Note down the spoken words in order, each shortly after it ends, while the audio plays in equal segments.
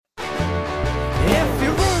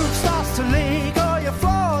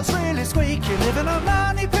live in a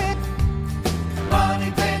money pit. Money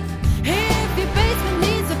pit. If your basement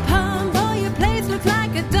needs a pump or your place looks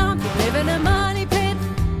like a dump, you live in a money pit.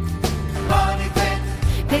 Money pit.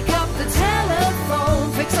 Pick up the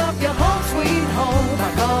telephone, fix up your home sweet home by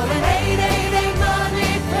calling 888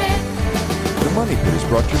 Money Pit. The Money Pit is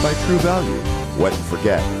brought to you by True Value, Wet and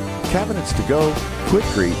Forget, Cabinets to Go,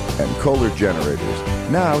 Quikrete, and Kohler Generators.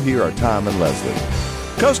 Now here are Tom and Leslie.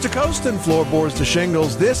 Coast to coast and floorboards to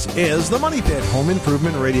shingles, this is the Money Pit Home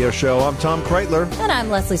Improvement Radio Show. I'm Tom Kreitler. And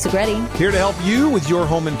I'm Leslie Segretti. Here to help you with your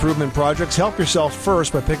home improvement projects. Help yourself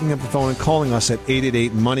first by picking up the phone and calling us at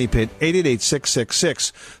 888-MONEY-PIT,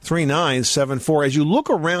 888-666-3974. As you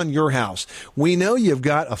look around your house, we know you've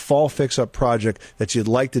got a fall fix-up project that you'd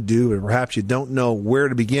like to do, and perhaps you don't know where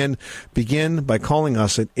to begin. Begin by calling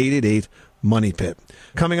us at 888-MONEY-PIT.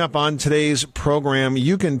 Coming up on today's program,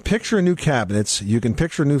 you can picture new cabinets, you can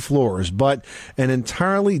picture new floors, but an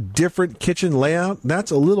entirely different kitchen layout,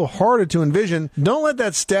 that's a little harder to envision. Don't let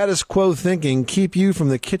that status quo thinking keep you from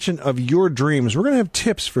the kitchen of your dreams. We're going to have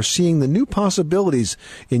tips for seeing the new possibilities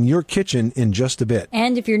in your kitchen in just a bit.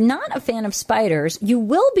 And if you're not a fan of spiders, you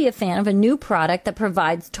will be a fan of a new product that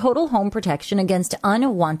provides total home protection against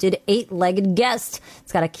unwanted 8-legged guests.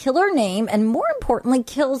 It's got a killer name and, more importantly,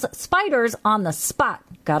 kills spiders on the spot.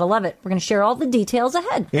 Gotta love it. We're going to share all the details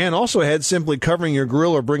ahead. And also ahead, simply covering your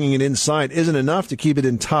grill or bringing it inside isn't enough to keep it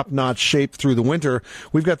in top-notch shape through the winter.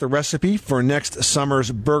 We've got the recipe for next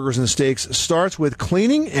summer's burgers and steaks. Starts with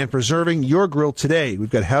cleaning and preserving your grill today.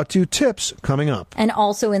 We've got how-to tips coming up. And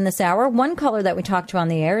also in this hour, one caller that we talked to on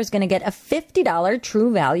the air is going to get a $50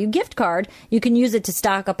 True Value gift card. You can use it to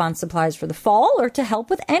stock up on supplies for the fall or to help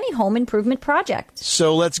with any home improvement project.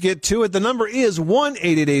 So let's get to it. The number is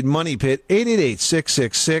 1-888-MONEY-PIT,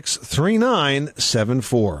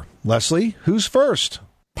 888-666-3974. Leslie, who's first?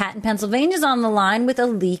 Pat in Pennsylvania is on the line with a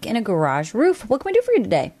leak in a garage roof. What can we do for you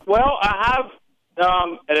today? Well, I have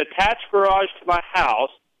an attached garage to my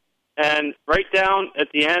house, and right down at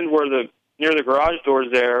the end where near the garage doors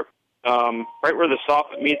there, right where the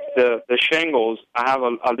soffit meets the shingles, I have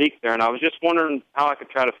a leak there, and I was just wondering how I could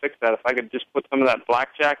try to fix that. If I could just put some of that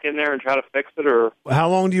blackjack in there and try to fix it, or... How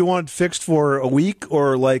long do you want it fixed for? A week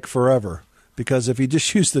or like forever? Because if you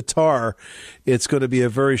just use the tar, it's going to be a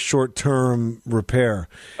very short-term repair.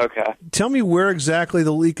 Okay. Tell me where exactly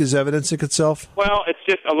the leak is evidencing itself. Well, it's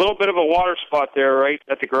just a little bit of a water spot there right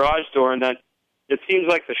at the garage door, and that it seems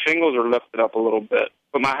like the shingles are lifted up a little bit.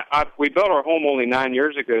 But we built our home only 9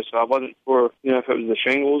 years ago, so I wasn't sure, if it was the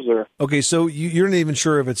shingles or... Okay, so you're not even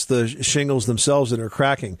sure if it's the shingles themselves that are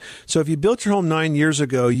cracking. So if you built your home 9 years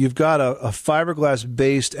ago, you've got a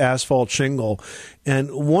fiberglass-based asphalt shingle,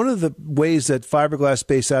 and one of the ways that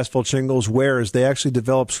fiberglass-based asphalt shingles wear is they actually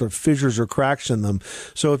develop sort of fissures or cracks in them.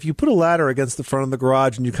 So if you put a ladder against the front of the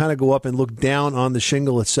garage and you kind of go up and look down on the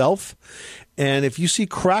shingle itself, and if you see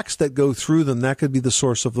cracks that go through them, that could be the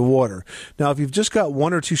source of the water. Now, if you've just got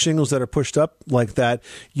one or two shingles that are pushed up like that,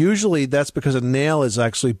 usually that's because a nail is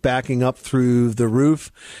actually backing up through the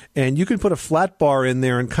roof. And you can put a flat bar in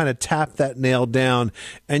there and kind of tap that nail down.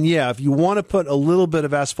 And yeah, if you want to put a little bit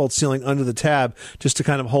of asphalt sealing under the tab just to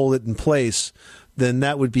kind of hold it in place, then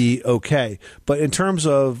that would be okay. But in terms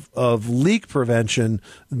of leak prevention,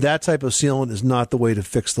 that type of sealant is not the way to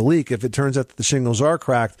fix the leak. If it turns out that the shingles are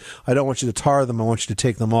cracked, I don't want you to tar them. I want you to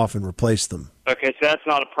take them off and replace them. Okay, so that's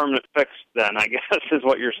not a permanent fix then, I guess, is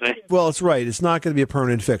what you're saying. Well, it's right. It's not going to be a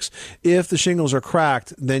permanent fix. If the shingles are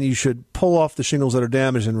cracked, then you should pull off the shingles that are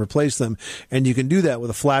damaged and replace them. And you can do that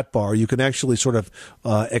with a flat bar. You can actually sort of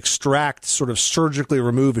extract, sort of surgically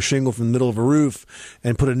remove a shingle from the middle of a roof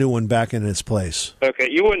and put a new one back in its place. Okay,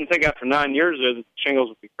 you wouldn't think after 9 years the shingles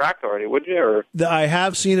would be cracked already, would you? Or? I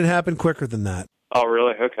have seen it happen quicker than that. Oh,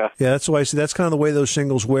 really? Okay. Yeah, that's why I see that's kind of the way those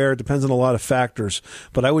shingles wear. It depends on a lot of factors.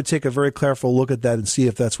 But I would take a very careful look at that and see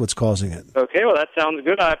if that's what's causing it. Okay, well, that sounds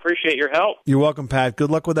good. I appreciate your help. You're welcome, Pat.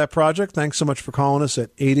 Good luck with that project. Thanks so much for calling us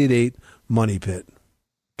at 888-MONEY-PIT.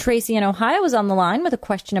 Tracy in Ohio is on the line with a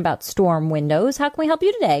question about storm windows. How can we help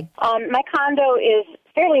you today? My condo is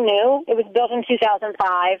fairly new. It was built in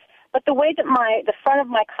 2005. But the way that the front of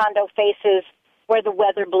my condo faces where the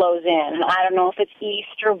weather blows in, I don't know if it's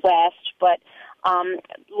east or west, but...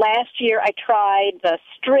 last year I tried the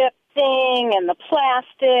strip thing and the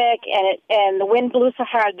plastic, and the wind blew so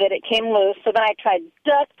hard that it came loose. So then I tried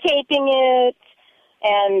duct taping it,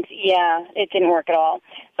 And, yeah, it didn't work at all.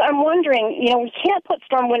 So I'm wondering, we can't put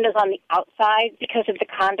storm windows on the outside because of the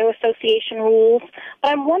condo association rules.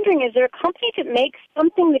 But I'm wondering, is there a company that makes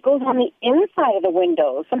something that goes on the inside of the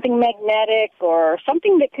windows, something magnetic or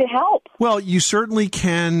something that could help? Well, you certainly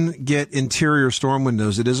can get interior storm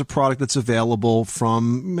windows. It is a product that's available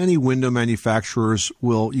from many window manufacturers.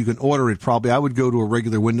 You can order it probably. I would go to a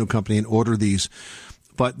regular window company and order these.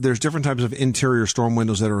 But there's different types of interior storm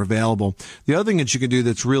windows that are available. The other thing that you can do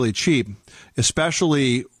that's really cheap,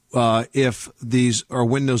 especially if these are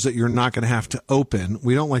windows that you're not going to have to open.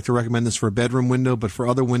 We don't like to recommend this for a bedroom window, but for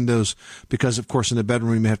other windows, because, of course, in a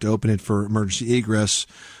bedroom you may have to open it for emergency egress,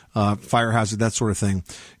 fire hazard, that sort of thing,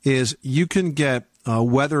 is you can get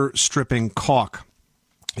weather stripping caulk.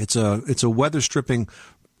 It's a weather stripping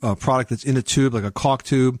product that's in a tube, like a caulk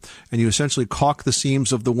tube, and you essentially caulk the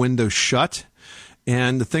seams of the window shut.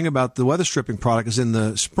 And the thing about the weather stripping product is in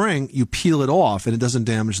the spring, you peel it off and it doesn't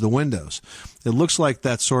damage the windows. It looks like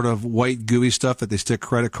that sort of white gooey stuff that they stick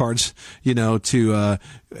credit cards, to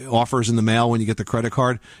offers in the mail when you get the credit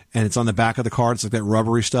card, and it's on the back of the card. It's like that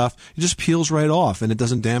rubbery stuff. It just peels right off and it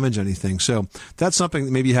doesn't damage anything. So that's something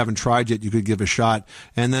that maybe you haven't tried yet. You could give a shot.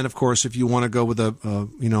 And then, of course, if you want to go with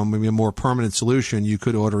maybe a more permanent solution, you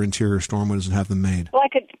could order interior storm windows and have them made. Well, I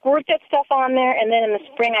could squirt that stuff on there, and then in the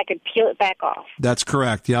spring I could peel it back off. That's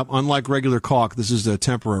correct. Yep. Unlike regular caulk, this is a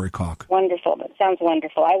temporary caulk. Wonderful. That sounds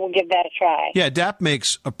wonderful. I will give that a try. Yeah, DAP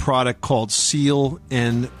makes a product called Seal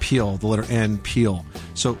and Peel, the letter N, Peel.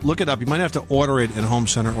 So look it up. You might have to order it in a home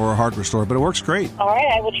center or a hardware store, but it works great. All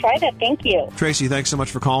right, I will try that. Thank you. Tracy, thanks so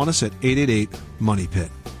much for calling us at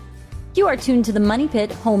 888-MONEY-PIT. You are tuned to the Money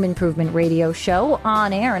Pit Home Improvement Radio Show,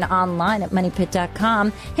 on air and online at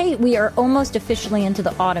moneypit.com. Hey, we are almost officially into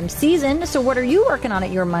the autumn season, so what are you working on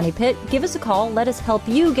at your Money Pit? Give us a call. Let us help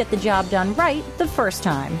you get the job done right the first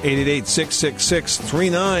time.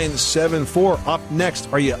 888-666-3974. Up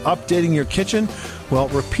next, are you updating your kitchen? Well,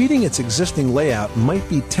 repeating its existing layout might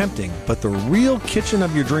be tempting, but the real kitchen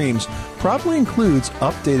of your dreams probably includes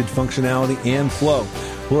updated functionality and flow.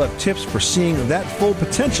 We'll have tips for seeing that full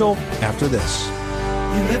potential after this.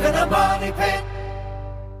 You live in a money pit.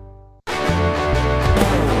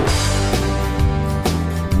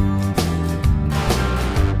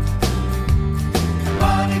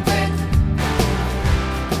 Money pit.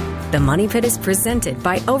 The Money Pit is presented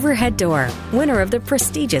by Overhead Door, winner of the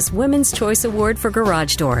prestigious Women's Choice Award for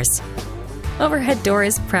garage doors. Overhead Door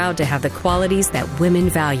is proud to have the qualities that women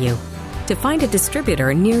value. To find a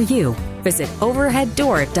distributor near you, visit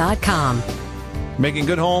overheaddoor.com. Making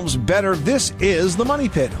good homes better. This is the Money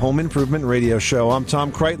Pit Home Improvement Radio Show. I'm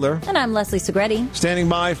Tom Kreitler. And I'm Leslie Segretti. Standing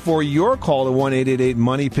by for your call to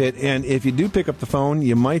 1-888-MONEY-PIT. And if you do pick up the phone,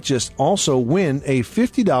 you might just also win a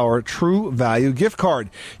 $50 True Value gift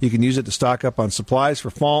card. You can use it to stock up on supplies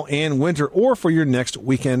for fall and winter or for your next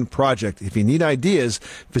weekend project. If you need ideas,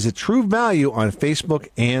 visit True Value on Facebook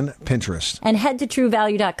and Pinterest. And head to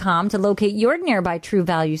TrueValue.com to locate your nearby True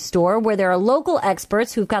Value store, where there are local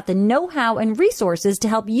experts who've got the know-how and resources to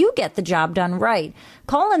help you get the job done right.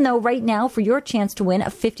 Call in, though, right now for your chance to win a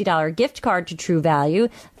 $50 gift card to True Value.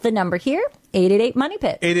 The number here,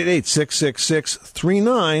 888-MONEY-PIT.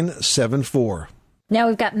 888-666-3974. Now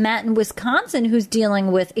we've got Matt in Wisconsin who's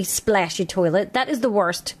dealing with a splashy toilet. That is the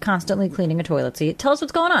worst, constantly cleaning a toilet seat. Tell us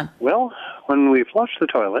what's going on. Well, when we flush the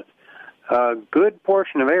toilet, a good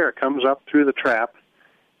portion of air comes up through the trap,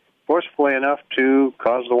 forcefully enough to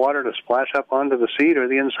cause the water to splash up onto the seat or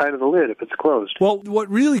the inside of the lid if it's closed. Well, what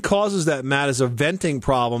really causes that, Matt, is a venting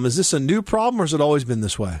problem. Is this a new problem, or has it always been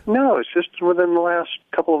this way? No, it's just within the last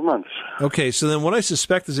couple of months. Okay, so then what I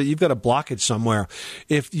suspect is that you've got a blockage somewhere.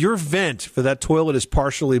 If your vent for that toilet is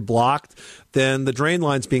partially blocked, then the drain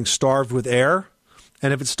line's being starved with air.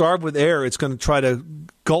 And if it's starved with air, it's going to try to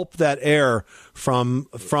gulp that air from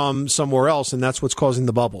somewhere else, and that's what's causing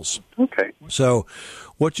the bubbles. Okay. So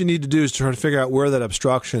what you need to do is try to figure out where that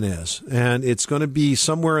obstruction is. And it's going to be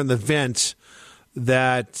somewhere in the vent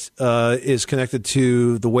that is connected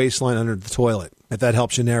to the waistline under the toilet, if that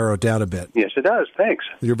helps you narrow it down a bit. Yes, it does. Thanks.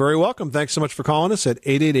 You're very welcome. Thanks so much for calling us at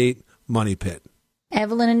 888-MONEY-PIT.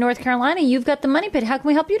 Evelyn in North Carolina, you've got the Money Pit. How can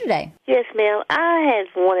we help you today? Yes, ma'am. I had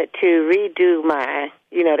wanted to redo my,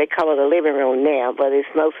 they call it a living room now, but it's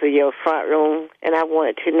mostly your front room. And I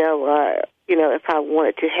wanted to know, if I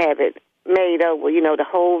wanted to have it made over, the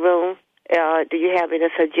whole room. Do you have any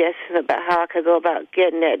suggestions about how I could go about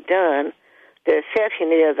getting that done? The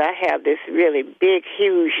exception is I have this really big,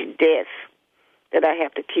 huge desk that I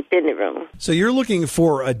have to keep in the room. So you're looking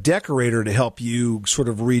for a decorator to help you sort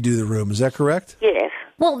of redo the room. Is that correct? Yes.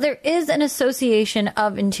 Well, there is an association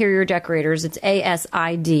of interior decorators. It's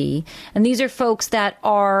ASID. And these are folks that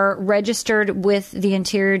are registered with the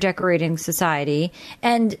Interior Decorating Society.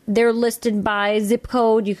 And they're listed by zip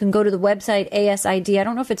code. You can go to the website ASID. I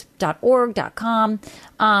don't know if it's .org, .com.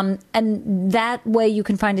 And that way you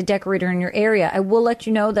can find a decorator in your area. I will let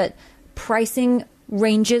you know that pricing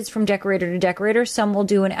ranges from decorator to decorator. Some will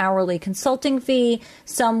do an hourly consulting fee.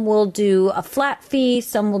 Some will do a flat fee.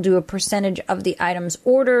 Some will do a percentage of the items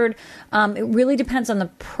ordered. It really depends on the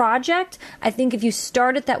project. I think if you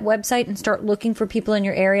start at that website and start looking for people in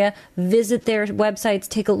your area, visit their websites,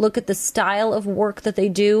 take a look at the style of work that they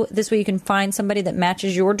do. This way you can find somebody that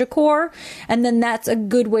matches your decor. And then that's a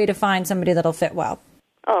good way to find somebody that'll fit well.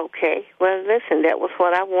 Okay. Well, listen, that was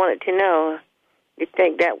what I wanted to know. You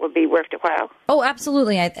think that would be worth the while? Oh,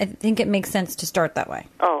 absolutely. I think it makes sense to start that way.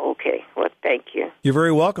 Oh, okay. Well, thank you. You're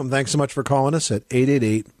very welcome. Thanks so much for calling us at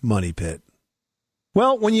 888-MONEY-PIT.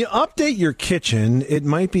 Well, when you update your kitchen, it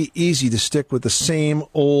might be easy to stick with the same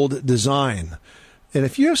old design. And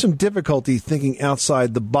if you have some difficulty thinking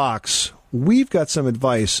outside the box, we've got some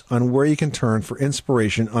advice on where you can turn for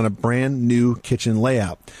inspiration on a brand new kitchen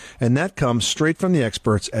layout. And that comes straight from the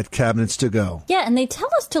experts at Cabinets to Go. Yeah, and they tell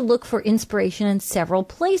us to look for inspiration in several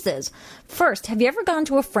places. First, have you ever gone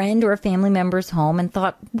to a friend or a family member's home and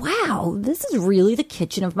thought, wow, this is really the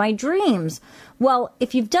kitchen of my dreams? Well,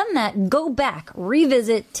 if you've done that, go back,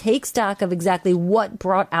 revisit, take stock of exactly what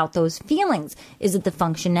brought out those feelings. Is it the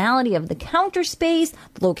functionality of the counter space,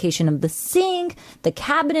 the location of the sink, the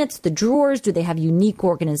cabinets, the drawers? Do they have unique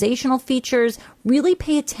organizational features? Really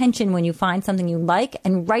pay attention when you find something you like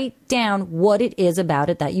and write down what it is about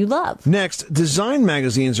it that you love. Next, design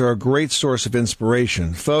magazines are a great source of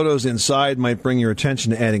inspiration. Photos inside might bring your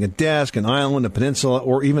attention to adding a desk, an island, a peninsula,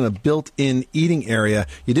 or even a built-in eating area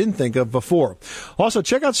you didn't think of before. Also,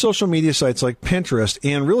 check out social media sites like Pinterest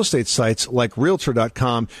and real estate sites like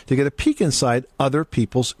Realtor.com to get a peek inside other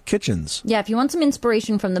people's kitchens. Yeah, if you want some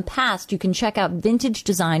inspiration from the past, you can check out vintage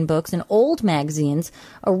design books and old magazines.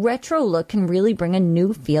 A retro look can really bring a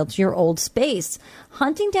new feel to your old space.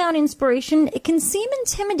 Hunting down inspiration, it can seem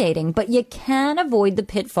intimidating, but you can avoid the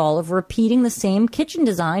pitfall of repeating the same kitchen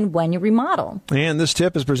design when you remodel. And this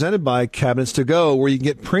tip is presented by Cabinets to Go, where you can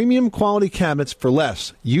get premium quality cabinets for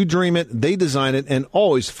less. You dream it, they design it, and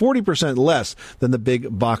always 40% less than the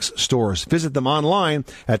big box stores. Visit them online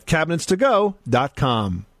at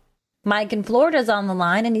cabinetstogo.com. Mike in Florida is on the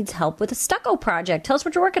line and needs help with a stucco project. Tell us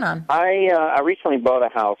what you're working on. I recently bought a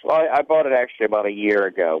house. Well, I bought it actually about a year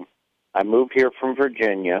ago. I moved here from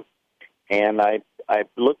Virginia, and I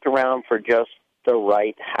looked around for just the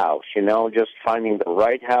right house, just finding the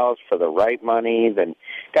right house for the right money. Then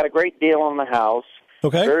got a great deal on the house.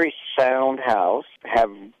 Okay. Very sound house. Have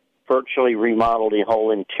virtually remodeled the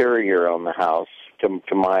whole interior on the house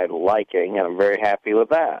to my liking, and I'm very happy with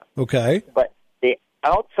that. Okay. But the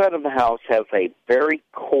outside of the house has a very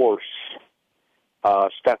coarse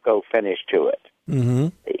stucco finish to it. Mm-hmm.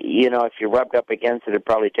 If you rubbed up against it, it'd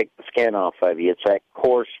probably take the skin off of you. It's that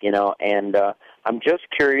coarse, and I'm just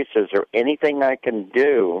curious, is there anything I can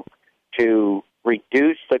do to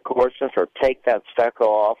reduce the coarseness or take that stucco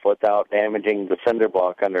off without damaging the cinder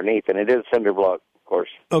block underneath? And it is cinder block, of course.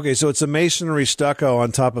 Okay, so it's a masonry stucco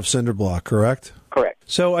on top of cinder block, correct? Correct.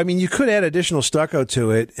 So, you could add additional stucco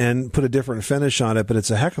to it and put a different finish on it, but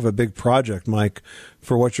it's a heck of a big project, Mike,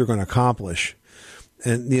 for what you're going to accomplish.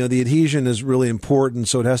 And, the adhesion is really important,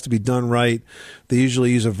 so it has to be done right. They usually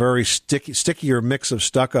use a very stickier mix of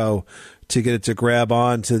stucco to get it to grab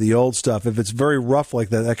on to the old stuff. If it's very rough like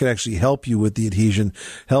that, that can actually help you with the adhesion,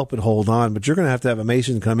 help it hold on. But you're going to have a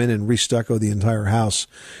mason come in and re-stucco the entire house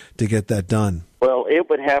to get that done. Well, it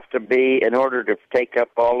would have to be, in order to take up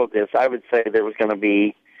all of this, I would say there was going to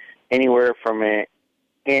be anywhere from an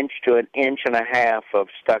inch to an inch and a half of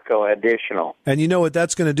stucco additional. And you know what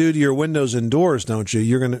that's going to do to your windows and doors, don't you?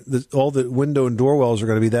 You're going to all the window and door wells are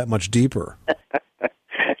going to be that much deeper.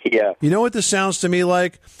 Yeah. You know what this sounds to me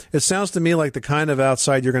like? It sounds to me like the kind of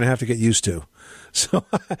outside you're going to have to get used to. So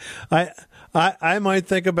I might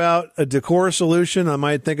think about a decor solution. I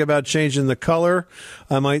might think about changing the color.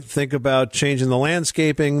 I might think about changing the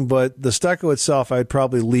landscaping, but the stucco itself I'd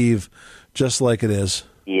probably leave just like it is.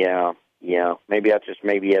 Yeah.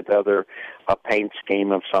 Maybe another paint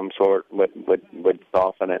scheme of some sort would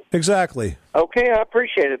soften it. Exactly. Okay, I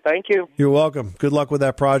appreciate it. Thank you. You're welcome. Good luck with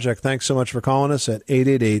that project. Thanks so much for calling us at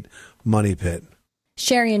 888-MONEY-PIT.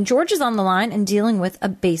 Sherry and George is on the line and dealing with a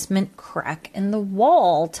basement crack in the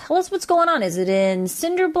wall. Tell us what's going on. Is it in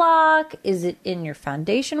cinder block? Is it in your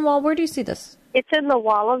foundation wall? Where do you see this? It's in the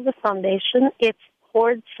wall of the foundation. It's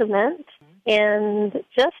poured cement, And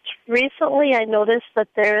just recently I noticed that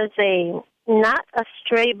there is not a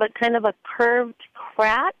straight, but kind of a curved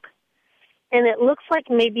crack. And it looks like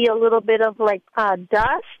maybe a little bit of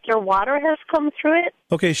dust or water has come through it.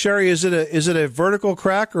 Okay, Sherry, is it a vertical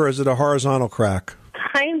crack or is it a horizontal crack?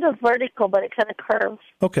 Kind of vertical, but it kind of curves.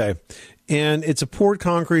 Okay. And it's a poured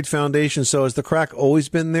concrete foundation, so has the crack always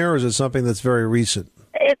been there, or is it something that's very recent?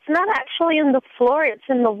 It's not actually in the floor. It's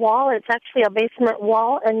in the wall. It's actually a basement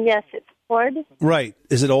wall, and yes, it's poured. Right.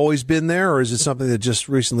 Has it always been there, or is it something that just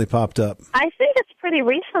recently popped up? I think it's pretty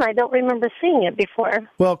recent. I don't remember seeing it before.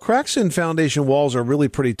 Well, cracks in foundation walls are really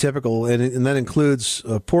pretty typical, and that includes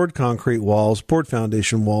poured concrete walls, poured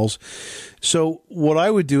foundation walls. So what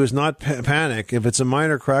I would do is not panic. If it's a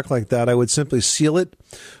minor crack like that, I would simply seal it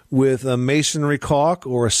with a masonry caulk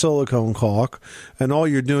or a silicone caulk, and all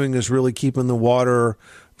you're doing is really keeping the water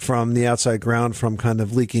from the outside ground from kind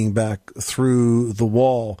of leaking back through the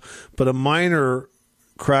wall. But a minor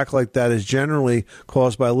crack like that is generally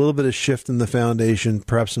caused by a little bit of shift in the foundation,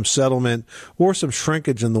 perhaps some settlement, or some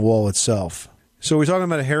shrinkage in the wall itself. So we're talking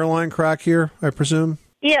about a hairline crack here, I presume?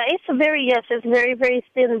 Yeah, it's very, very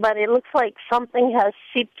thin, but it looks like something has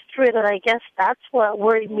seeped through it, and I guess that's what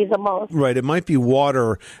worried me the most. Right, it might be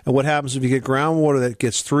water, and what happens if you get groundwater that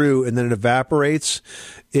gets through and then it evaporates,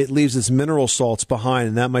 it leaves its mineral salts behind,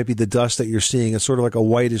 and that might be the dust that you're seeing. It's sort of like a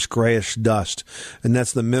whitish, grayish dust, and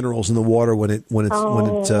that's the minerals in the water when it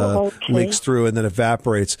leaks through and then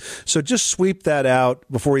evaporates. So just sweep that out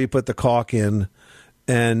before you put the caulk in,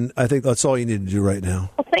 and I think that's all you need to do right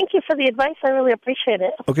now. Well, thank you for the advice. I really appreciate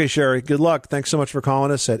it. Okay, Sherry, good luck. Thanks so much for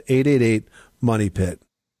calling us at 888-MONEY-PIT.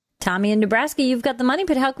 Tommy in Nebraska, you've got the Money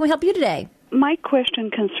Pit. How can we help you today? My question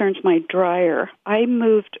concerns my dryer. I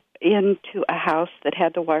moved into a house that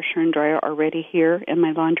had the washer and dryer already here in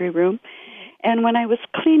my laundry room. And when I was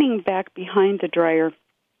cleaning back behind the dryer,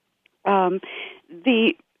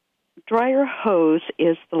 the dryer hose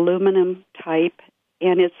is the aluminum type,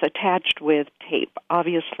 and it's attached with tape,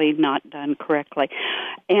 obviously not done correctly.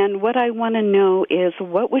 And what I want to know is,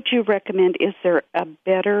 what would you recommend? Is there a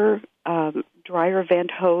better dryer vent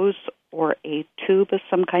hose or a tube of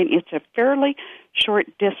some kind? It's a fairly short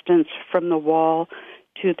distance from the wall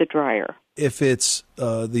to the dryer. If it's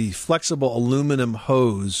the flexible aluminum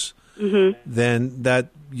hose, then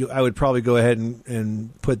I would probably go ahead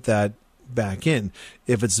and put that back in.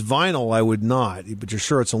 If it's vinyl, I would not, but you're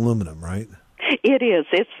sure it's aluminum, right? It is.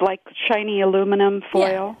 It's like shiny aluminum foil.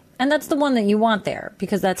 Yeah. And that's the one that you want there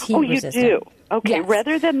because that's heat resistant. Oh, you do? Okay. Yes.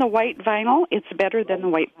 Rather than the white vinyl, it's better than the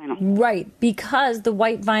white vinyl. Right, because the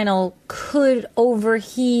white vinyl could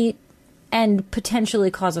overheat and potentially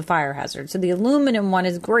cause a fire hazard. So the aluminum one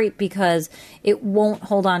is great because it won't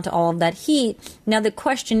hold on to all of that heat. Now the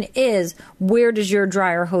question is, where does your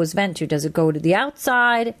dryer hose vent to? Does it go to the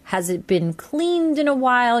outside? Has it been cleaned in a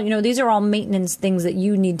while? You know, these are all maintenance things that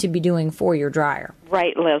you need to be doing for your dryer.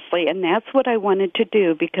 Right, Leslie, and that's what I wanted to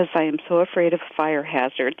do because I am so afraid of fire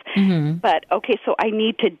hazards. But, okay, so I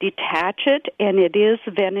need to detach it, and it is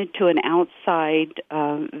vented to an outside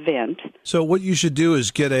vent. So what you should do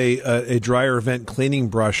is get a dryer vent cleaning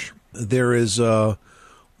brush. There is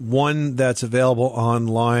one that's available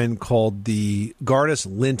online called the Gardas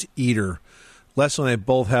Lint Eater. Leslie and I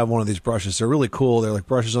both have one of these brushes. They're really cool. They're like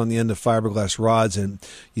brushes on the end of fiberglass rods, and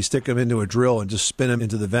you stick them into a drill and just spin them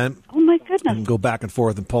into the vent. Oh, my goodness. And go back and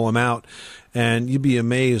forth and pull them out. And you'd be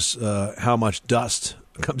amazed how much dust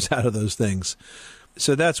comes out of those things.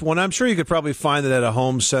 So that's one. I'm sure you could probably find it at a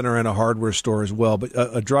home center and a hardware store as well. But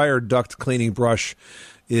a dryer duct cleaning brush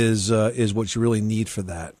is what you really need for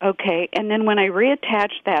that. Okay. And then when I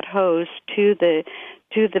reattach that hose to the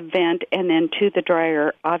vent and then to the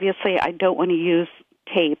dryer, obviously I don't want to use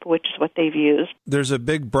tape, which is what they've used. There's a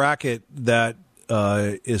big bracket that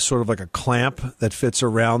is sort of like a clamp that fits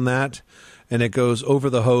around that, and it goes over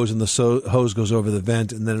the hose, and the hose goes over the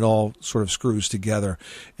vent, and then it all sort of screws together.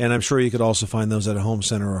 And I'm sure you could also find those at a home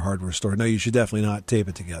center or hardware store. No, you should definitely not tape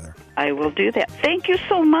it together. I will do that. Thank you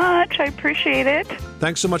so much. I appreciate it.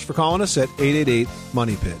 Thanks so much for calling us at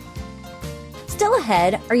 888-MONEY-PIT. Still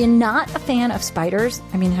ahead, are you not a fan of spiders?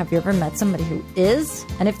 I mean, have you ever met somebody who is?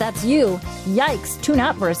 And if that's you, yikes, tune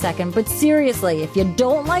out for a second. But seriously, if you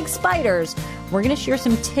don't like spiders, we're going to share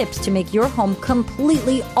some tips to make your home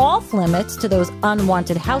completely off limits to those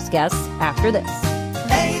unwanted house guests after this.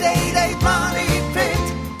 888-MONEY-PIT.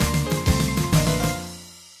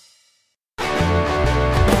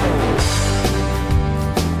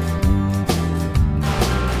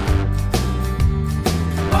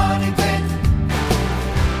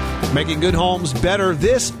 Making good homes better.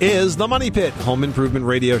 This is the Money Pit Home Improvement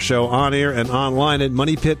Radio Show, on air and online at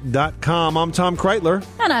moneypit.com. I'm Tom Kreitler.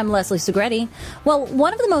 And I'm Leslie Segretti. Well,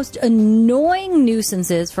 one of the most annoying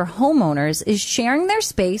nuisances for homeowners is sharing their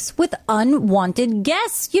space with unwanted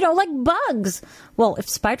guests, like bugs. Well, if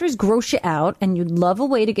spiders gross you out and you'd love a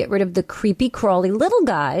way to get rid of the creepy, crawly little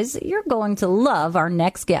guys, you're going to love our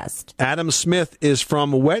next guest. Adam Smith is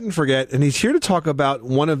from Wet and Forget, and he's here to talk about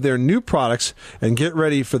one of their new products. And get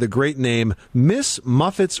ready for the great name, Miss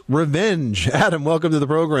Muffet's Revenge. Adam, welcome to the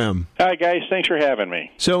program. Hi, guys. Thanks for having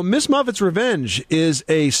me. So Miss Muffet's Revenge is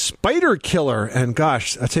a spider killer. And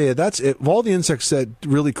gosh, I tell you, that's it. Of all the insects that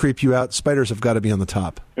really creep you out, spiders have got to be on the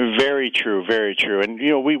top. Very true, very true. And,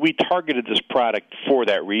 we targeted this product for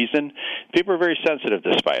that reason. People are very sensitive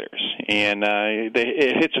to spiders. And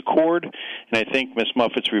it hits a chord, and I think Miss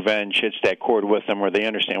Muffet's Revenge hits that chord with them where they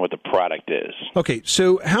understand what the product is. Okay,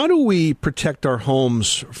 so how do we protect our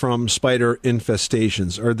homes from spider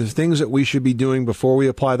infestations? Are there things that we should be doing before we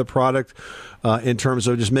apply the product in terms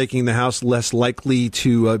of just making the house less likely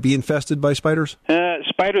to be infested by spiders?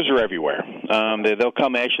 Spiders are everywhere. They'll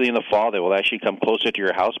come actually in the fall. They will actually come closer to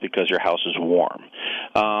your house because your house is warm.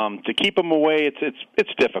 To keep them away,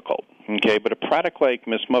 it's difficult. Okay, but a product like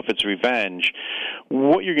Miss Muffet's Revenge,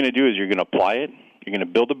 what you're going to do is you're going to apply it. You're going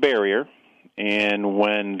to build a barrier, and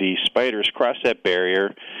when the spiders cross that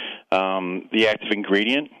barrier, the active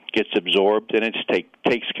ingredient gets absorbed, and it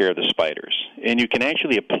takes care of the spiders. And you can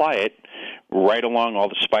actually apply it right along all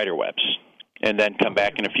the spider webs, and then come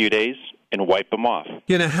back in a few days and wipe them off.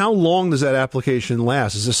 Now, how long does that application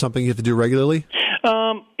last? Is this something you have to do regularly?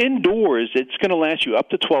 Indoors, it's going to last you up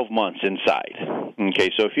to 12 months inside. Okay,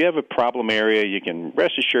 so if you have a problem area, you can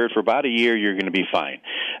rest assured for about a year you're going to be fine.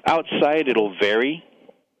 Outside, it'll vary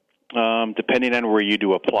depending on where you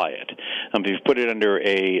do apply it. If you put it under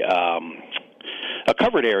a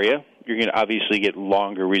covered area, you're going to obviously get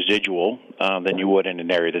longer residual than you would in an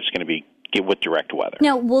area that's going to get with direct weather.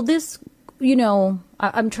 Now, will this,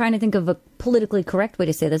 I'm trying to think of a politically correct way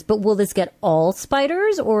to say this, but will this get all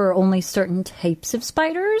spiders or only certain types of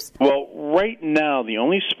spiders? Well, right now, the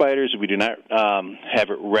only spiders we do not have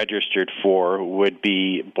it registered for would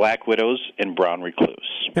be black widows and brown recluse.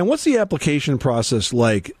 And what's the application process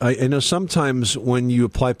like? I know sometimes when you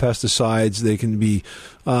apply pesticides, they can be,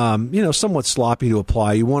 somewhat sloppy to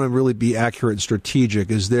apply. You want to really be accurate and strategic.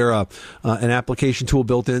 Is there an application tool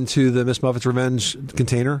built into the Miss Muffet's Revenge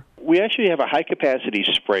container? We actually have a high-capacity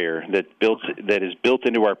sprayer that is built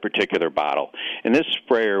into our particular bottle. And this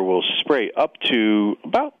sprayer will spray up to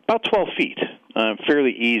about 12 feet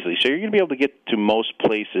fairly easily. So you're going to be able to get to most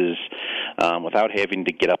places without having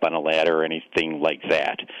to get up on a ladder or anything like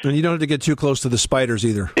that. And you don't have to get too close to the spiders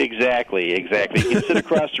either. Exactly. You can sit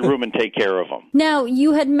across the room and take care of them. Now,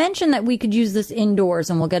 you had mentioned that we could use this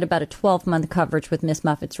indoors and we'll get about a 12-month coverage with Miss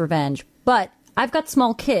Muffet's Revenge. But I've got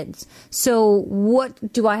small kids, so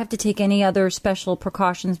what do I have to take any other special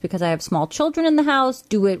precautions because I have small children in the house?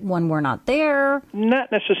 Do it when we're not there?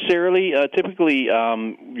 Not necessarily. Typically,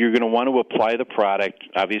 you're going to want to apply the product,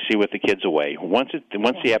 obviously, with the kids away. Once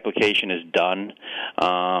the application is done,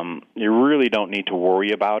 you really don't need to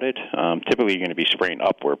worry about it. Typically, you're going to be spraying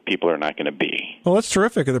up where people are not going to be. Well, that's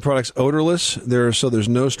terrific. And the product's odorless. So there's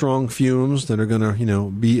no strong fumes that are going to,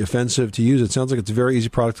 be offensive to use. It sounds like it's a very easy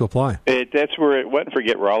product to apply. That's where at Wet and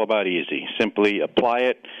Forget, we're all about easy. Simply apply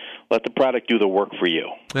it. Let the product do the work for you.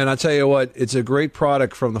 And I'll tell you what, it's a great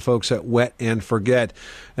product from the folks at Wet and Forget.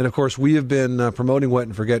 And, of course, we have been promoting Wet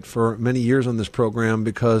and Forget for many years on this program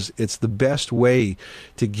because it's the best way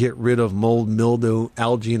to get rid of mold, mildew,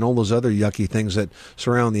 algae, and all those other yucky things that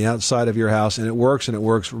surround the outside of your house. And it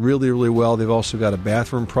works really, really well. They've also got a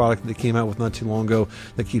bathroom product that they came out with not too long ago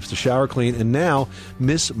that keeps the shower clean. And now,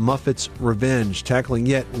 Miss Muffet's Revenge, tackling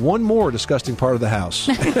yet one more disgusting part of the house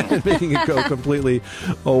and making it go completely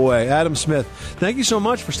away. Adam Smith, thank you so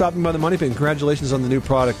much for stopping by the Money Pit. Congratulations on the new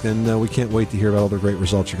product, and we can't wait to hear about all the great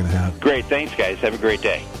results you're going to have. Great. Thanks, guys. Have a great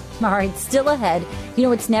day. All right, still ahead.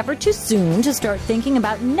 It's never too soon to start thinking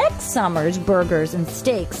about next summer's burgers and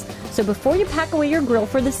steaks. So before you pack away your grill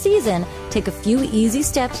for the season, take a few easy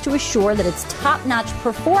steps to assure that its top-notch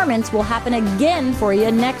performance will happen again for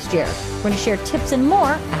you next year. We're going to share tips and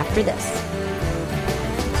more after this.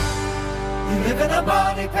 You live in a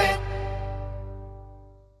Money Pit.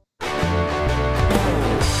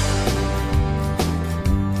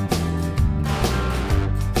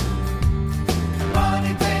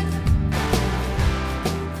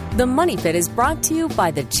 The Money Pit is brought to you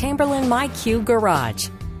by the Chamberlain MyQ Garage.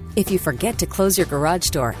 If you forget to close your garage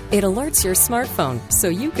door, it alerts your smartphone so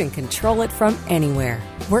you can control it from anywhere.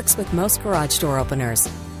 Works with most garage door openers.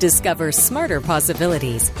 Discover smarter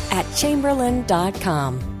possibilities at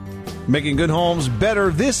Chamberlain.com. Making good homes better.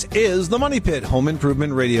 This is the Money Pit Home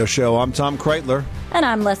Improvement Radio Show. I'm Tom Kreitler. And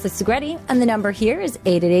I'm Leslie Segretti, and the number here is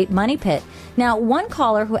 888-MONEY-PIT. Now, one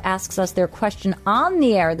caller who asks us their question on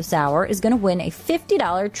the air this hour is going to win a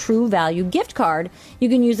 $50 True Value gift card. You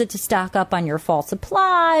can use it to stock up on your fall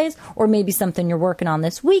supplies, or maybe something you're working on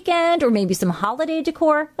this weekend, or maybe some holiday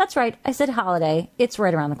decor. That's right, I said holiday. It's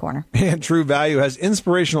right around the corner. And True Value has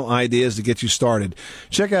inspirational ideas to get you started.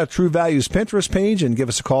 Check out True Value's Pinterest page and give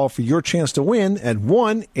us a call for your chance to win at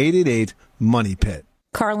 1-888-MONEY-PIT.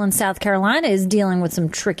 Carl in South Carolina is dealing with some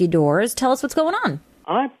tricky doors. Tell us what's going on.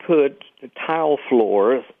 I put tile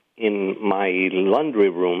floors in my laundry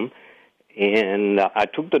room, and I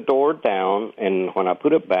took the door down, and when I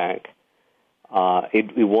put it back,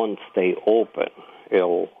 it won't stay open.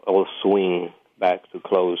 It'll swing back to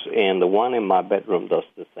close, and the one in my bedroom does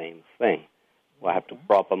the same thing. I have to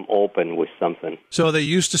prop them open with something. So they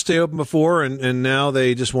used to stay open before, and now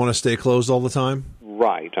they just want to stay closed all the time?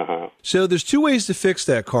 Right, So there's two ways to fix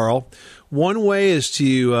that, Carl. One way is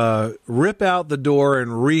to rip out the door and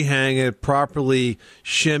rehang it, properly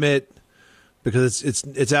shim it, because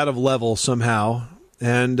it's out of level somehow,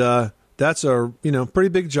 and that's a pretty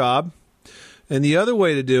big job. And the other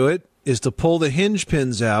way to do it is to pull the hinge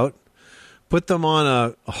pins out, put them on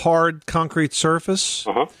a hard concrete surface,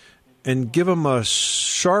 and give them a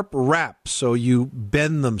sharp wrap so you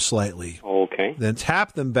bend them slightly. Okay. Then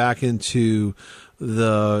tap them back into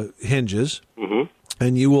the hinges,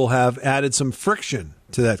 and you will have added some friction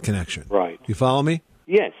to that connection. Right. You follow me?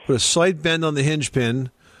 Yes. Put a slight bend on the hinge pin,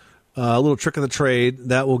 a little trick of the trade.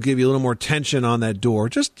 That will give you a little more tension on that door.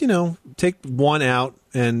 Just, take one out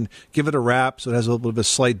and give it a wrap so it has a little bit of a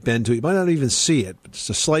slight bend to it. You might not even see it, but just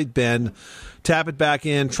a slight bend. Tap it back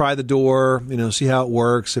in, try the door, see how it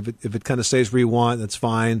works. If it kind of stays where you want, that's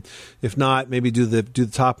fine. If not, maybe do the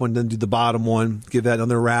top one, then do the bottom one. Give that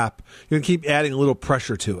another wrap. You're going to keep adding a little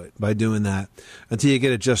pressure to it by doing that until you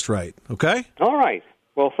get it just right. Okay? All right.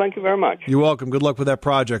 Well, thank you very much. You're welcome. Good luck with that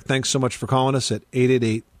project. Thanks so much for calling us at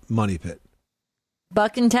 888-MONEY-PIT.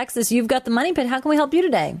 Buck in Texas, you've got the Money Pit. How can we help you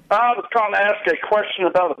today? I was trying to ask a question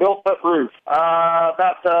about a built-up roof.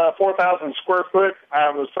 About 4,000 square foot. I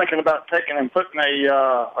was thinking about taking and putting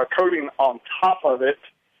a coating on top of it.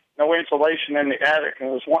 No insulation in the attic,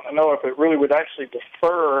 and I was wanting to know if it really would actually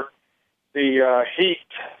defer the heat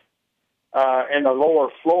in the lower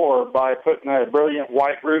floor by putting a brilliant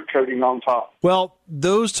white roof coating on top. Well,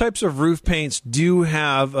 those types of roof paints do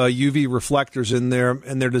have UV reflectors in there,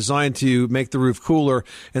 and they're designed to make the roof cooler,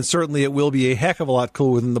 and certainly it will be a heck of a lot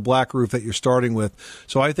cooler than the black roof that you're starting with.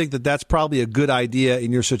 So I think that that's probably a good idea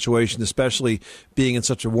in your situation, especially being in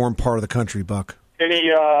such a warm part of the country, Buck. Any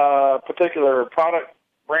particular product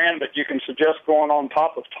brand that you can suggest going on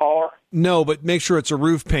top of tar? No, but make sure it's a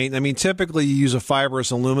roof paint. I mean, typically you use a fibrous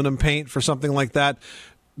aluminum paint for something like that.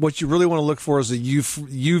 What you really want to look for is the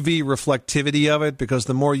UV reflectivity of it, because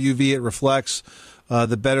the more UV it reflects,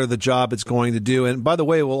 the better the job it's going to do. And by the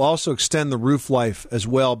way, it will also extend the roof life as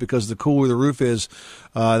well, because the cooler the roof is,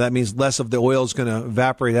 that means less of the oil is going to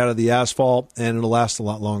evaporate out of the asphalt, and it'll last a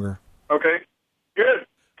lot longer. Okay, good.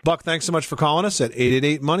 Buck, thanks so much for calling us at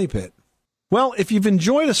 888-MONEY-PIT. Well, if you've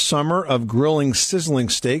enjoyed a summer of grilling sizzling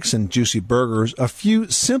steaks and juicy burgers, a few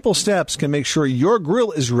simple steps can make sure your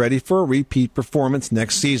grill is ready for a repeat performance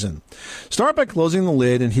next season. Start by closing the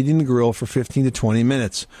lid and heating the grill for 15 to 20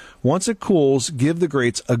 minutes. Once it cools, give the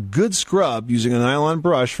grates a good scrub using a nylon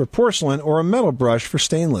brush for porcelain or a metal brush for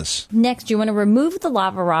stainless. Next, you want to remove the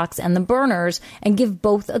lava rocks and the burners and give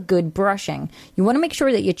both a good brushing. You want to make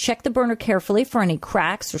sure that you check the burner carefully for any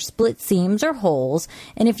cracks or split seams or holes,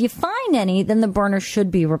 and if you find any, then the burner should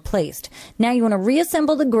be replaced. Now you want to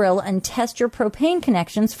reassemble the grill and test your propane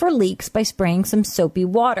connections for leaks by spraying some soapy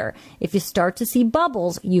water. If you start to see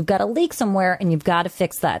bubbles, you've got a leak somewhere and you've got to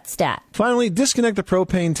fix that stat. Finally, disconnect the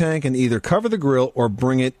propane tank and either cover the grill or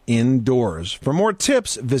bring it indoors. For more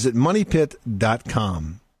tips, visit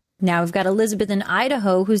moneypit.com. Now we've got Elizabeth in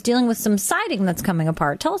Idaho who's dealing with some siding that's coming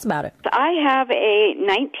apart. Tell us about it. I have a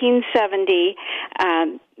 1970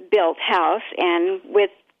 built house, and with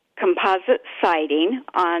composite siding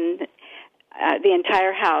on the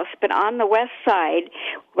entire house, but on the west side,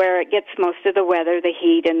 where it gets most of the weather, the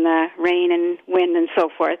heat and the rain and wind and so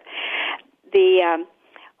forth, the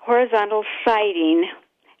horizontal siding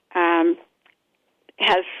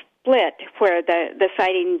has split where the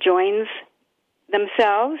siding joins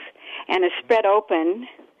themselves and is spread open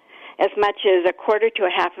as much as a quarter to a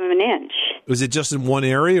half of an inch. Is it just in one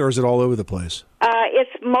area, or is it all over the place?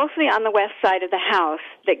 It's mostly on the west side of the house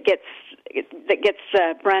that gets that gets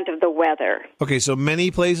the brunt of the weather. Okay, so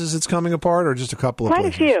many places it's coming apart, or just a couple of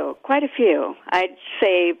places? Quite a few. I'd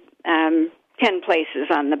say 10 places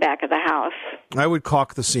on the back of the house. I would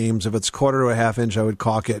caulk the seams. If it's 1/4 to a 1/2 inch, I would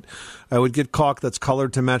caulk it. I would get caulk that's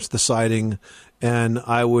colored to match the siding, and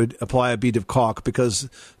I would apply a bead of caulk, because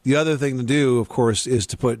the other thing to do, of course, is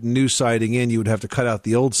to put new siding in. You would have to cut out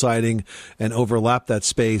the old siding and overlap that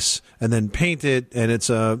space and then paint it, and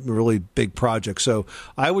it's a really big project. So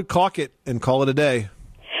I would caulk it and call it a day.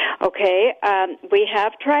 Okay, we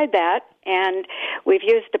have tried that, and we've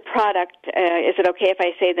used the product. Is it okay if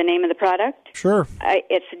I say the name of the product? Sure.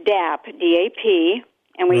 It's DAP, D-A-P,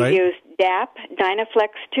 and we've Right. used DAP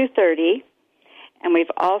Dynaflex 230, and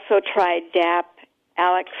we've also tried DAP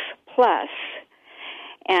Alex Plus.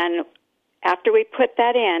 And after we put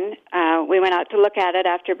that in, we went out to look at it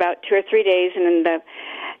after about 2 or 3 days, and then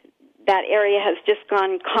that area has just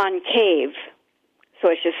gone concave. So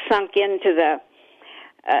it's just sunk into the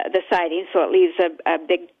siding, so it leaves a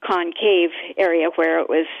big concave area where it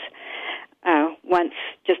was once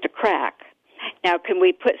just a crack. Now, can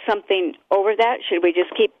we put something over that? Should we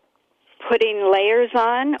just keep putting layers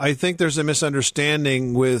on? I think there's a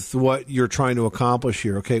misunderstanding with what you're trying to accomplish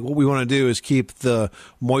here. Okay, what we want to do is keep the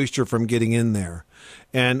moisture from getting in there.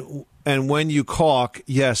 And when you caulk,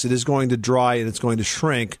 yes, it is going to dry and it's going to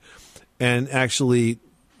shrink and actually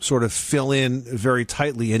sort of fill in very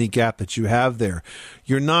tightly any gap that you have there.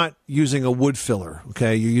 You're not using a wood filler,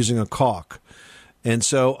 okay? You're using a caulk. And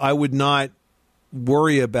so I would not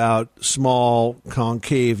worry about small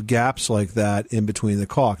concave gaps like that in between the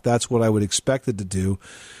caulk. That's what I would expect it to do.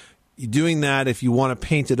 Doing that, if you want to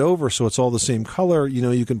paint it over so it's all the same color,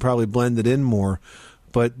 you can probably blend it in more.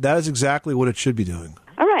 But that is exactly what it should be doing.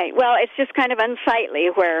 All right. Well, it's just kind of unsightly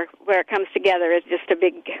where it comes together. It's just a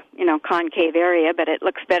big, concave area, but it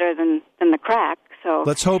looks better than the crack. So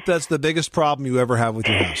let's hope that's the biggest problem you ever have with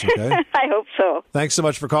your house, okay? I hope so. Thanks so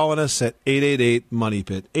much for calling us at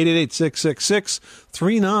 888-MONEY-PIT,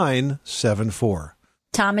 888-666-3974.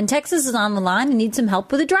 Tom in Texas is on the line and needs some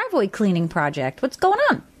help with a driveway cleaning project. What's going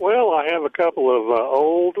on? Well, I have a couple of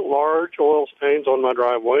old, large oil stains on my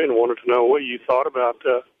driveway and wanted to know what you thought about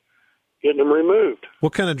getting them removed.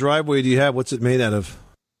 What kind of driveway do you have? What's it made out of?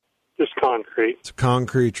 Just concrete. It's a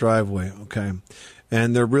concrete driveway, okay.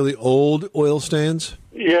 And they're really old oil stains?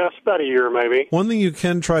 Yes, about a year maybe. One thing you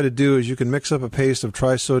can try to do is you can mix up a paste of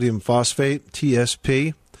trisodium phosphate,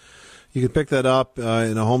 TSP. You can pick that up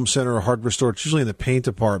in a home center or hardware store. It's usually in the paint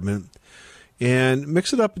department. And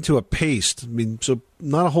mix it up into a paste. So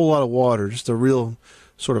not a whole lot of water, just a real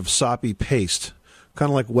sort of soppy paste, kind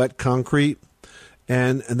of like wet concrete.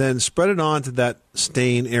 And then spread it onto that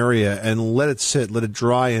stain area and let it sit, let it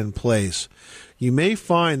dry in place. You may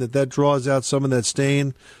find that draws out some of that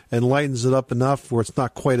stain and lightens it up enough where it's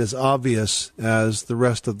not quite as obvious as the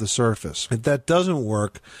rest of the surface. If that doesn't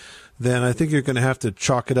work, then I think you're going to have to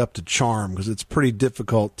chalk it up to charm, because it's pretty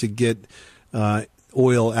difficult to get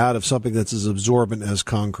oil out of something that's as absorbent as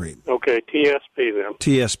concrete. Okay, TSP then.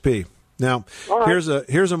 TSP. Now, right.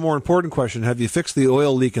 here's a more important question. Have you fixed the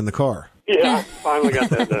oil leak in the car? Yeah, finally got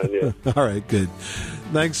that done, yeah. All right, good.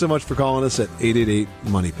 Thanks so much for calling us at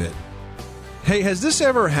 888-MONEY-PIT. Hey, has this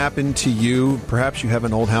ever happened to you? Perhaps you have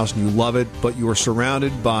an old house and you love it, but you are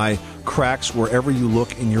surrounded by cracks wherever you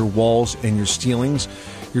look in your walls and your ceilings.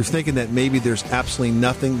 You're thinking that maybe there's absolutely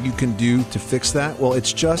nothing you can do to fix that. Well,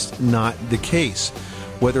 it's just not the case.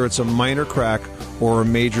 Whether it's a minor crack or a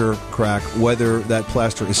major crack, whether that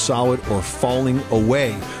plaster is solid or falling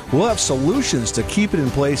away, we'll have solutions to keep it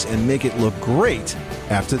in place and make it look great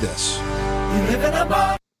after this. You live in a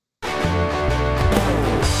bar.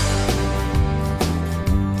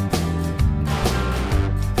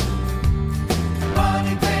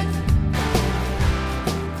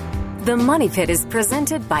 The Money Pit is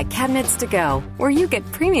presented by Cabinets to Go, where you get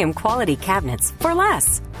premium quality cabinets for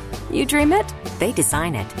less. You dream it, they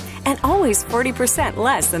design it, and always 40%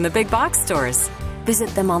 less than the big box stores. Visit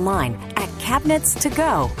them online at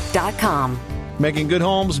cabinetstogo.com. Making good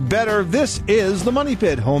homes better. This is the Money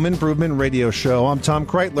Pit Home Improvement Radio Show. I'm Tom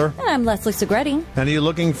Kreitler. And I'm Leslie Segretti. And are you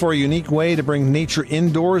looking for a unique way to bring nature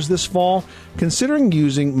indoors this fall? Considering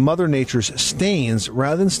using Mother Nature's stains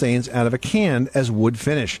rather than stains out of a can as wood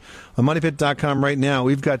finish. On MoneyPit.com right now,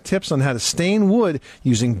 we've got tips on how to stain wood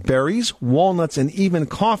using berries, walnuts, and even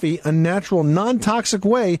coffee, a natural, non-toxic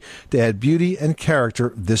way to add beauty and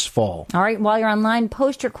character this fall. All right, while you're online,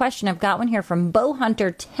 post your question. I've got one here from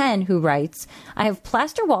Bowhunter10 who writes, I have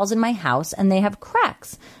plaster walls in my house and they have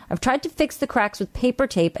cracks. I've tried to fix the cracks with paper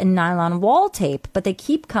tape and nylon wall tape, but they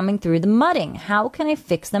keep coming through the mudding. How can I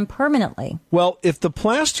fix them permanently? Well, if the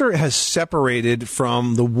plaster has separated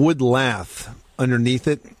from the wood lath underneath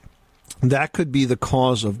it, that could be the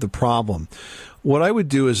cause of the problem. What I would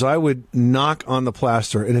do is I would knock on the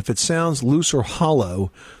plaster, and if it sounds loose or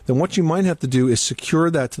hollow, then what you might have to do is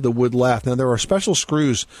secure that to the wood lath. Now, there are special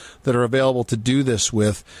screws that are available to do this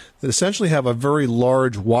with that essentially have a very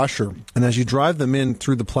large washer, and as you drive them in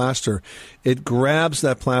through the plaster, it grabs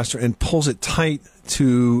that plaster and pulls it tight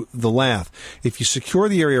to the lath. If you secure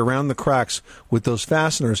the area around the cracks with those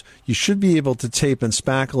fasteners, you should be able to tape and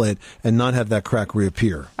spackle it and not have that crack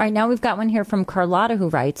reappear. All right, now we've got one here from Carlotta who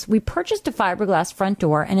writes, we purchased a fiberglass front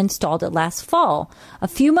door and installed it last fall. A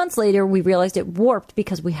few months later, we realized it warped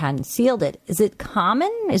because we hadn't sealed it. Is it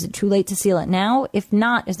common? Is it too late to seal it now? If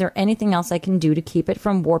not, is there anything else I can do to keep it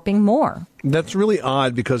from warping more? That's really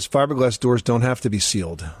odd because fiberglass doors don't have to be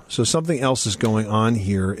sealed. So something else is going on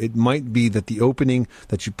here. It might be that the opening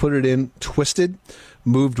that you put it in twisted,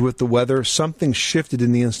 moved with the weather. Something shifted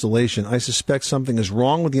in the installation. I suspect something is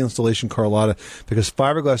wrong with the installation, Carlotta, because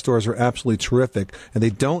fiberglass doors are absolutely terrific and they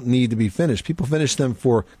don't need to be finished. People finish them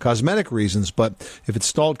for cosmetic reasons, but if it's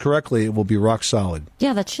installed correctly, it will be rock solid.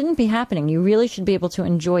 Yeah, that shouldn't be happening. You really should be able to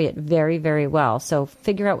enjoy it very, very well. So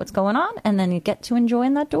figure out what's going on and then you get to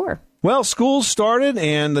enjoying that door. Well, school's started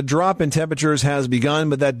and the drop in temperatures has begun,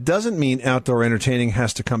 but that doesn't mean outdoor entertaining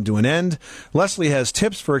has to come to an end. Leslie has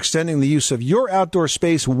tips for extending the use of your outdoor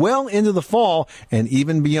space well into the fall and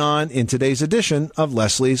even beyond in today's edition of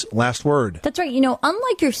Leslie's Last Word. That's right. You know,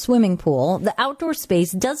 unlike your swimming pool, the outdoor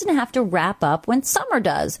space doesn't have to wrap up when summer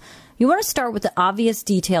does. You want to start with the obvious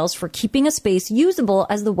details for keeping a space usable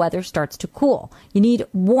as the weather starts to cool. You need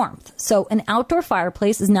warmth. So an outdoor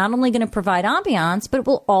fireplace is not only going to provide ambiance, but it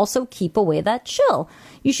will also keep away that chill.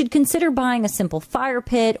 You should consider buying a simple fire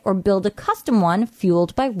pit or build a custom one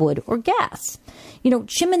fueled by wood or gas. You know,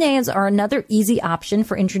 chimeneas are another easy option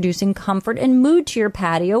for introducing comfort and mood to your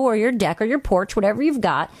patio or your deck or your porch, whatever you've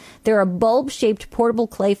got. They're a bulb-shaped portable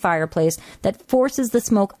clay fireplace that forces the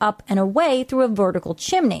smoke up and away through a vertical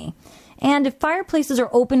chimney. And if fireplaces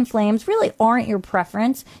or open flames really aren't your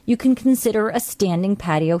preference, you can consider a standing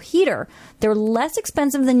patio heater. They're less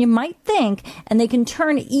expensive than you might think, and they can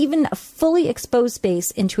turn even a fully exposed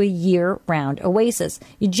space into a year-round oasis.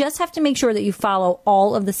 You just have to make sure that you follow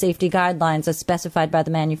all of the safety guidelines as specified by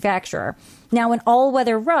the manufacturer. Now, an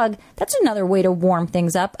all-weather rug, that's another way to warm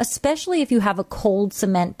things up, especially if you have a cold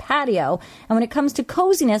cement patio. And when it comes to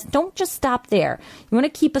coziness, don't just stop there. You want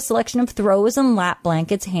to keep a selection of throws and lap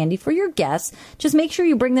blankets handy for your guests. Just make sure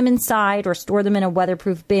you bring them inside or store them in a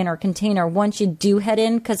weatherproof bin or container once you do head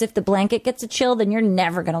in, because if the blanket gets a chill, then you're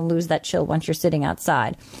never going to lose that chill once you're sitting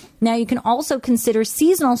outside. Now, you can also consider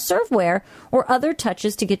seasonal serveware or other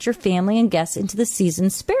touches to get your family and guests into the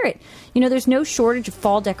season spirit. You know, there's no shortage of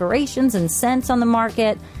fall decorations and scents on the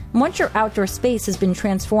market. And once your outdoor space has been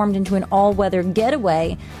transformed into an all-weather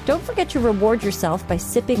getaway, don't forget to reward yourself by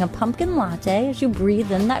sipping a pumpkin latte as you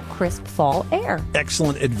breathe in that crisp fall air.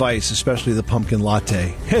 Excellent advice, especially the pumpkin latte.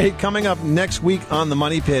 Hey, coming up next week on The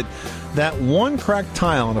Money Pit, that one cracked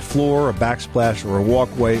tile on a floor, a backsplash, or a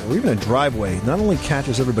walkway, or even a driveway not only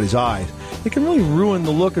catches everybody's eye, it can really ruin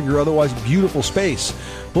the look of your otherwise beautiful space.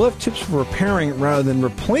 We'll have tips for repairing rather than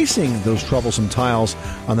replacing those troublesome tiles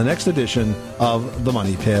on the next edition of The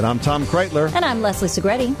Money Pit. I'm Tom Kreitler. And I'm Leslie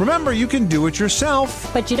Segretti. Remember, you can do it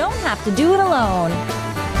yourself, but you don't have to do it alone.